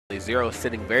Zero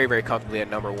sitting very, very comfortably at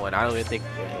 #1. I don't even think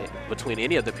between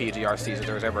any of the PGR seasons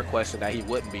there was ever a question that he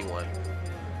wouldn't be one.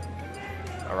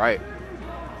 All right.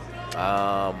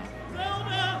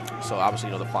 So obviously,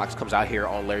 you know, the Fox comes out here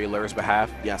on Larry LURR's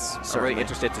behalf. Yes, I'm really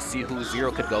interested to see who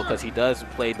Zero could go, because he does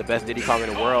play the best Diddy Kong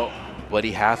in the world, but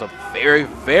he has a very,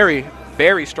 very,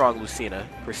 very strong Lucina.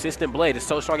 Persistent Blade is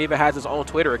so strong he even has his own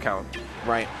Twitter account.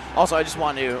 Right. Also, I just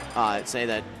want to say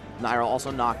that Nairo also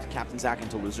knocked Captain Zach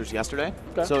into losers yesterday.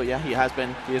 Okay. So yeah, he has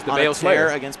been he is the on Bayo a tear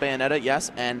against Bayonetta,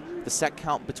 yes, and the set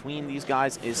count between these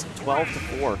guys is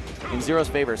 12-4 in Zero's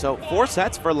favor. So 4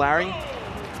 sets for Larry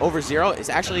over Zero is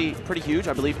actually pretty huge.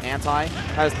 I believe Anti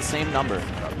has the same number.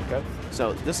 Okay.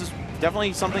 So this is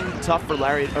definitely something tough for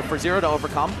Larry or for Zero to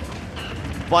overcome.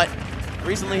 But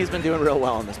recently he's been doing real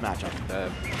well in this matchup.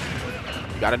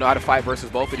 Got to know how to fight versus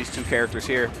both of these two characters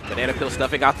here. Banana Peel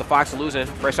stuffing out the Fox, losing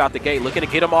fresh out the gate, looking to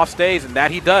get him off stage, and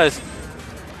that he does.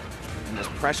 And there's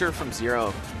pressure from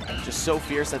Zero, just so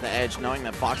fierce at the edge, knowing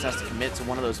that Fox has to commit to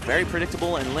one of those very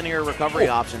predictable and linear recovery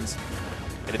options.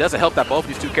 And it doesn't help that both of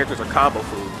these two characters are combo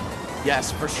food.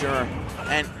 Yes, for sure.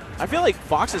 And I feel like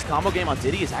Fox's combo game on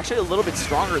Diddy is actually a little bit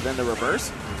stronger than the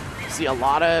reverse. You see a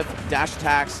lot of dash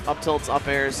attacks, up tilts, up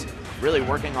airs, really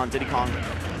working on Diddy Kong.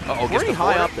 Uh-oh, pretty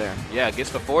high up there. Yeah, gets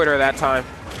the forwarder that time.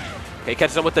 Okay,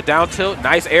 catches him with the down tilt.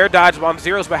 Nice air dodge on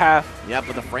Zero's behalf. Yeah,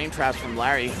 but the frame traps from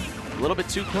Larry, a little bit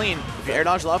too clean. If you air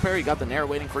dodge the up air, you got the Nair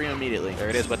waiting for you immediately. There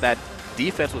it is, but that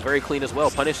defense was very clean as well,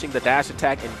 punishing the dash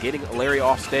attack and getting Larry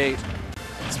off stage.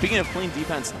 Speaking of clean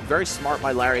defense, very smart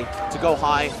by Larry to go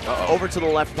high over to the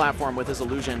left platform with his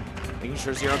illusion, making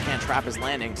sure Zero can't trap his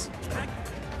landings.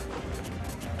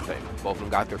 Okay, both of them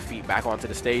got their feet back onto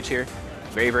the stage here.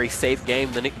 Very, very safe game.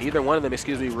 Neither one of them,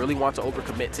 really want to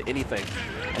overcommit to anything.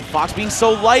 And Fox being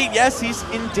so light, yes, he's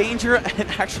in danger and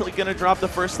actually going to drop the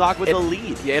first stock with the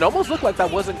lead. Yeah, it almost looked like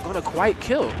that wasn't going to quite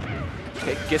kill.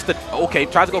 Okay, gets the,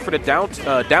 tries to go for the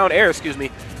down air,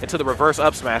 into the reverse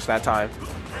up smash that time.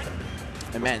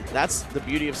 And man, that's the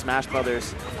beauty of Smash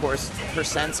Brothers. Of course,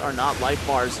 percents are not life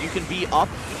bars. You can be up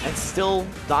and still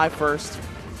die first.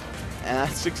 And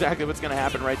that's exactly what's going to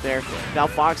happen right there. Now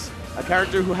Fox, a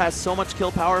character who has so much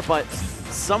kill power, but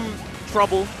some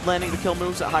trouble landing the kill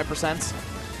moves at high percents.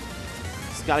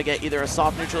 He's got to get either a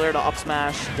soft neutral air to up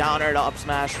smash, down air to up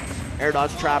smash, air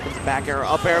dodge trap into back air,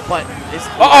 up air, but is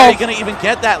he going to even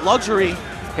get that luxury?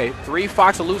 Okay, 3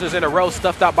 Fox losers in a row,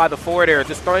 stuffed out by the forward air.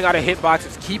 Just throwing out a hitbox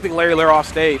is keeping Larry LURR off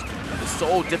stage. It's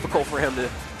so difficult for him to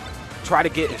try to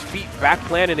get his feet back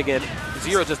planted again.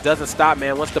 Zero just doesn't stop,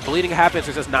 man. Once the bleeding happens,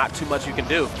 there's just not too much you can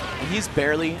do. And he's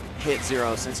barely hit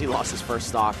Zero since he lost his first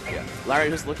stock. Yeah. Larry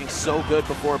was looking so good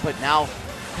before, but now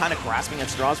kind of grasping at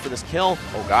straws for this kill.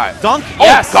 Oh, God. Dunk.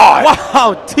 Yes. Oh, God.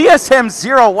 Wow. TSM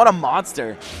Zero. What a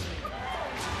monster.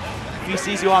 If he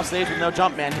sees you off stage with no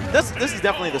jump, man, this is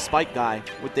definitely the spike guy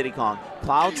with Diddy Kong.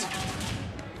 Clouds,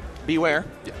 beware.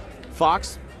 Yeah.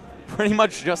 Fox, pretty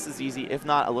much just as easy, if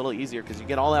not a little easier, because you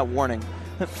get all that warning.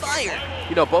 Fire!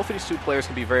 You know, both of these two players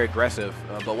can be very aggressive,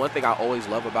 but one thing I always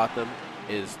love about them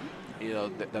is, you know,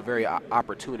 the very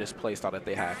opportunist play style that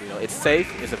they have. You know, it's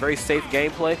safe. It's a very safe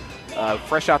gameplay,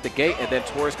 fresh out the gate, and then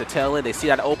towards the tail end, they see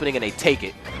that opening and they take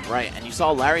it. Right, and you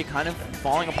saw Larry kind of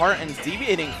falling apart and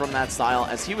deviating from that style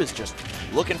as he was just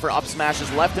looking for up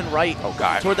smashes left and right. Oh,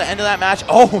 God. Toward the end of that match.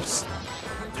 Oh,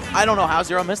 I don't know how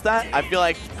Zero missed that. I feel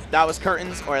like that was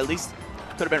curtains, or at least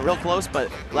could have been real close,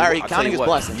 but Larry counting his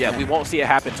blessings. Yeah, man. We won't see it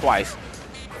happen twice.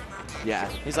 Yeah,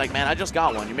 he's like, man, I just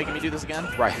got one. You're making me do this again?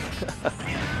 Right.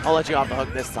 I'll let you off the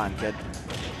hook this time, kid.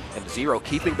 And Zero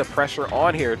keeping the pressure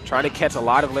on here, trying to catch a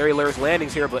lot of Larry LURR's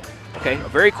landings here, but okay, a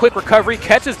very quick recovery,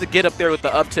 catches the get up there with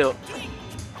the up tilt.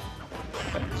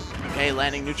 Okay,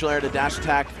 landing neutral air to dash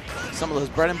attack. Some of those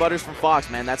bread and butters from Fox,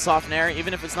 man. That soft air,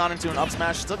 even if it's not into an up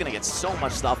smash, still going to get so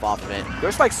much stuff off of it.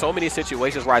 There's like so many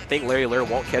situations where I think Larry LURR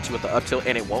won't catch you with the up tilt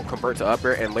and it won't convert to up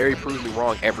air, and Larry proves me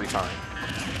wrong every time.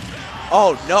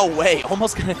 Oh, no way.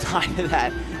 Almost going to die to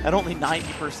that at only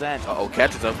 90%. Uh-oh,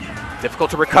 catches him.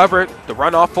 Difficult to recover. The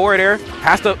run off forward air.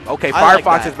 Has to, okay,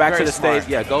 Firefox is back to the stage.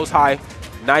 Yeah, goes high.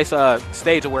 Nice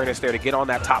stage awareness there to get on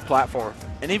that top platform.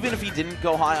 And even if he didn't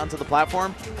go high onto the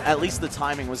platform, at least the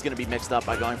timing was going to be mixed up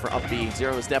by going for up B.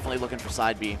 Zero was definitely looking for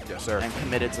side B. Yes, sir. And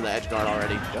committed to the edge guard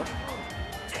already. Yep.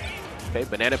 Okay,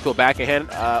 Banana Peel back ahead.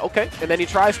 Okay, and then he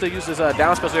tries to use his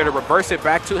down special there to reverse it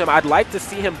back to him. I'd like to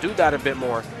see him do that a bit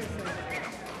more.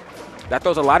 That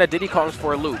throws a lot of Diddy Kongs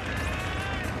for a loop.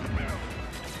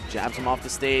 Jabs him off the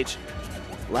stage.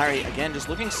 Larry, again, just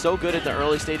looking so good at the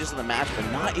early stages of the match, but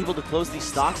not able to close these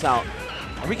stocks out.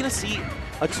 Are we going to see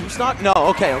a 2-stock? No,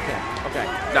 okay.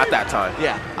 Not that time.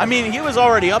 Yeah, I mean, he was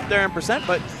already up there in percent,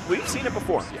 but we've seen it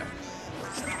before. Yeah.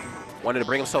 wanted to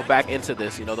bring himself back into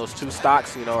this. You know, those two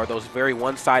stocks, you know, or those very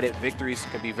one-sided victories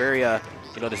can be very,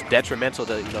 you know, just detrimental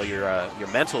to, you know, your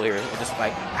mental here, and just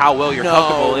like how well you're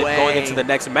comfortable in going into the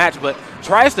next match. But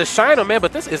tries to shine him, man,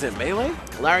 but this isn't Melee.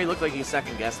 Larry looked like he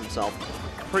second-guessed himself.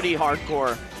 Pretty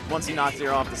hardcore once he knocked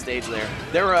Zero off the stage there.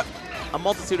 There were a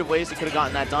multitude of ways he could have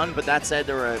gotten that done, but that said,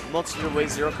 there were a multitude of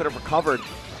ways Zero could have recovered.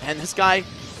 And this guy,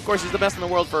 of course, he's the best in the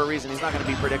world for a reason. He's not going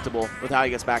to be predictable with how he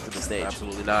gets back to the stage.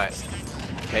 Absolutely not.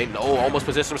 Okay, no, almost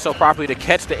positioned himself properly to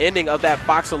catch the ending of that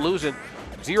Fox illusion.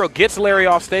 Zero gets Larry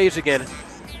off stage again.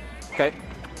 Okay,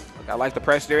 I like the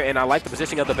press there, and I like the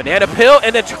positioning of the banana peel,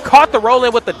 and then caught the roll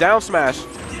in with the down smash.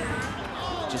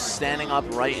 Just standing up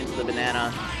right into the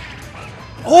banana.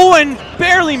 Oh, and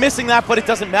barely missing that, but it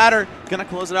doesn't matter. Gonna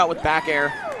close it out with back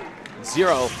air.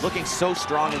 Zero looking so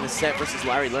strong in this set versus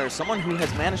Larry LURR, someone who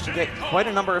has managed to get quite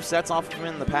a number of sets off of him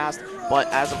in the past, but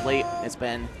as of late, it's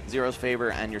been Zero's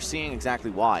favor, and you're seeing exactly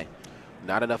why.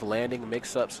 Not enough landing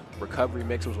mix-ups, recovery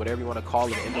mix-ups, whatever you want to call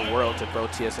it in the world to throw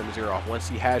TSM Zero off. Once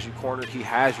he has you cornered, he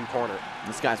has you cornered.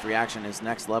 This guy's reaction is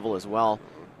next level as well.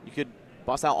 You could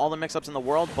bust out all the mix-ups in the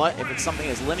world, but if it's something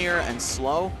as linear and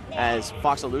slow as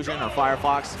Fox Illusion or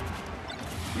Firefox,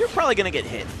 you're probably going to get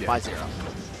hit by Zero.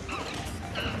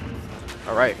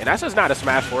 All right, and that's just not a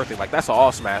Smash 4 thing. Like, that's an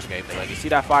all Smash game thing. Like, you see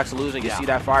that Fox Illusion, you see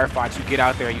that Firefox, you get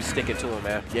out there and you stick it to him,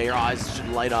 man. Yeah, your eyes should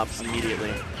light up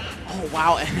immediately. Oh,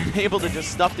 wow, and able to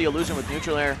just stuff the illusion with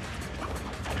neutral air.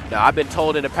 Now, I've been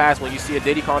told in the past when you see a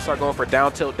Diddy Kong start going for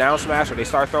down tilt, down smash, or they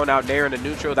start throwing out Nair in the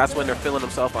neutral, that's when they're feeling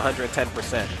themselves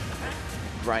 110%.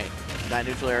 Right. That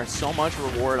neutral air, so much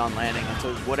reward on landing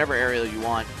into whatever area you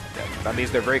want. Yeah, that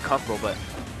means they're very comfortable, but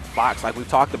Fox, like we've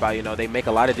talked about, you know, they make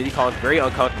a lot of Diddy Kongs very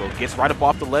uncomfortable. Gets right up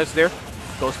off the ledge there,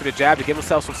 goes for the jab to give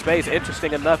himself some space.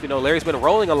 Interesting enough, you know, Larry's been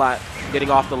rolling a lot getting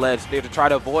off the ledge there to try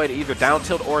to avoid either down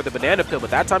tilt or the banana peel,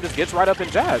 but that time just gets right up and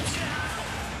jabs.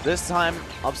 This time,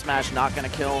 up smash not going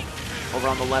to kill over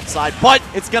on the left side, but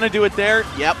it's going to do it there.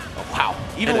 Yep. Oh, wow.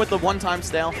 Even with the one-time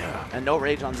stale and no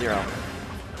rage on Zero.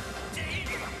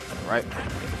 Right.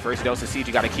 The first dose of siege,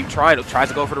 you got to keep trying. Tries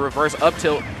to go for the reverse up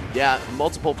tilt. Yeah,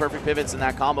 multiple perfect pivots in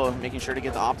that combo, making sure to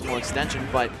get the optimal extension,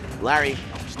 but Larry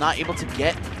just not able to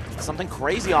get something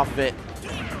crazy off of it.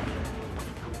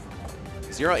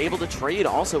 Zero able to trade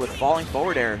also with falling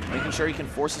forward air, making sure he can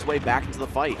force his way back into the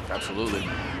fight. Absolutely.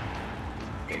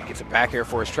 And he gets it back here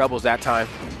for his troubles that time.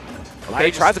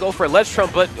 Okay, tries to go for a ledge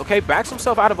trump, but okay, backs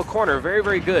himself out of a corner. Very,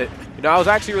 very good. You know, I was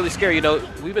actually really scared. You know,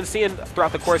 we've been seeing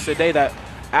throughout the course of the day that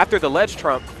after the ledge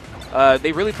trump,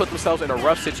 they really put themselves in a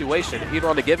rough situation, either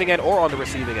on the giving end or on the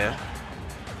receiving end.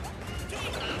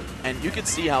 And you can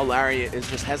see how Larry is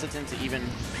just hesitant to even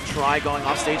try going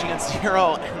off stage against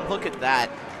Zero. And look at that.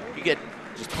 You get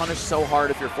just punished so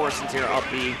hard if you're forced into your up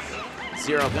B.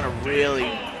 Zero gonna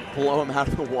really blow him out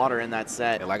of the water in that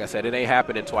set. And like I said, it ain't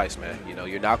happening twice, man. You know,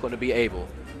 you're not going to be able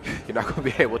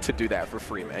to do that for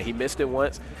free, man. He missed it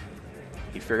once.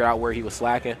 He figured out where he was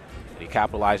slacking, and he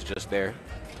capitalized just there.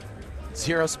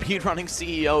 Zero speedrunning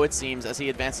CEO, it seems, as he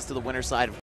advances to the winner's side.